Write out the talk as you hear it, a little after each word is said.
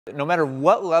No matter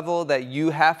what level that you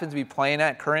happen to be playing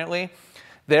at currently,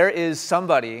 there is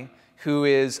somebody who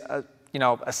is,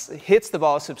 hits the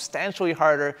ball substantially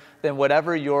harder than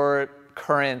whatever your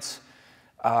current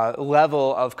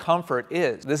level of comfort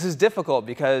is. This is difficult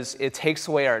because it takes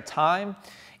away our time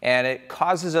and it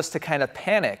causes us to kind of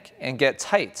panic and get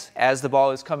tight as the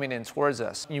ball is coming in towards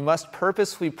us. You must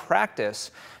purposefully practice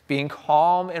being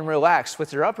calm and relaxed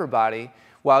with your upper body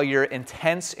while you're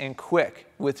intense and quick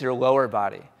with your lower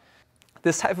body.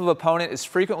 This type of opponent is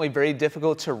frequently very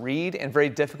difficult to read and very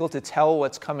difficult to tell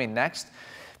what's coming next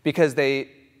because they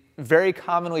very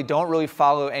commonly don't really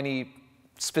follow any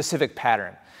specific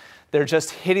pattern. They're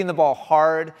just hitting the ball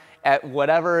hard at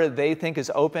whatever they think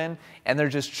is open, and they're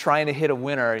just trying to hit a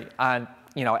winner on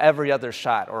every other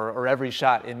shot or every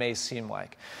shot it may seem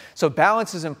like. So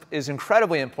balance is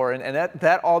incredibly important, and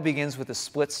that all begins with a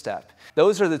split step.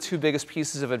 Those are the two biggest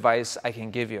pieces of advice I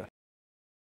can give you.